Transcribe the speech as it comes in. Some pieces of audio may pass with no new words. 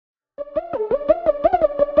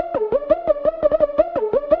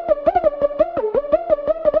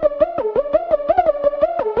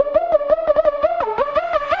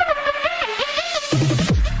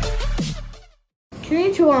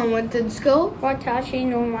in Winton School. Watashi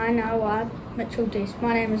no mai nā wā Mitchell des.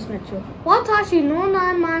 My name is Mitchell. Watashi no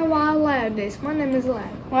nai mai wā Leo des. My name is Leo.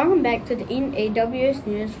 Welcome back to the NEWS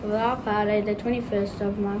News for our Pare, the 21st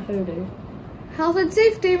of Mahuru. Health and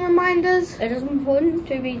safety reminders. It is important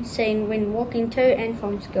to be seen when walking to and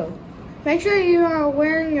from school. Make sure you are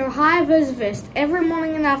wearing your high-vis vest every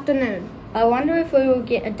morning and afternoon. I wonder if we will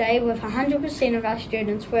get a day with 100% of our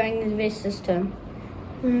students wearing the vest this term.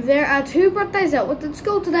 There are 2 birthdays at Winton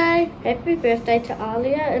School today. Happy birthday to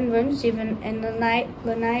Alia in room 7 and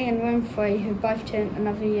Lene in room 3, who both turned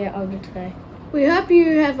another year older today. We hope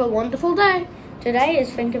you have a wonderful day. Today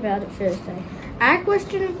is Think About It Thursday. Our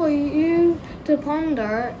question for you to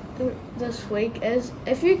ponder this week is,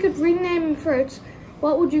 if you could rename fruits,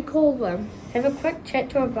 what would you call them? Have a quick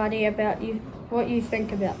chat to a buddy about what you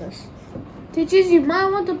think about this. Teachers, you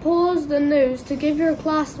might want to pause the news to give your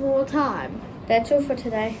class more time. That's all for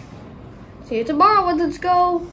today. See you tomorrow, Winton School.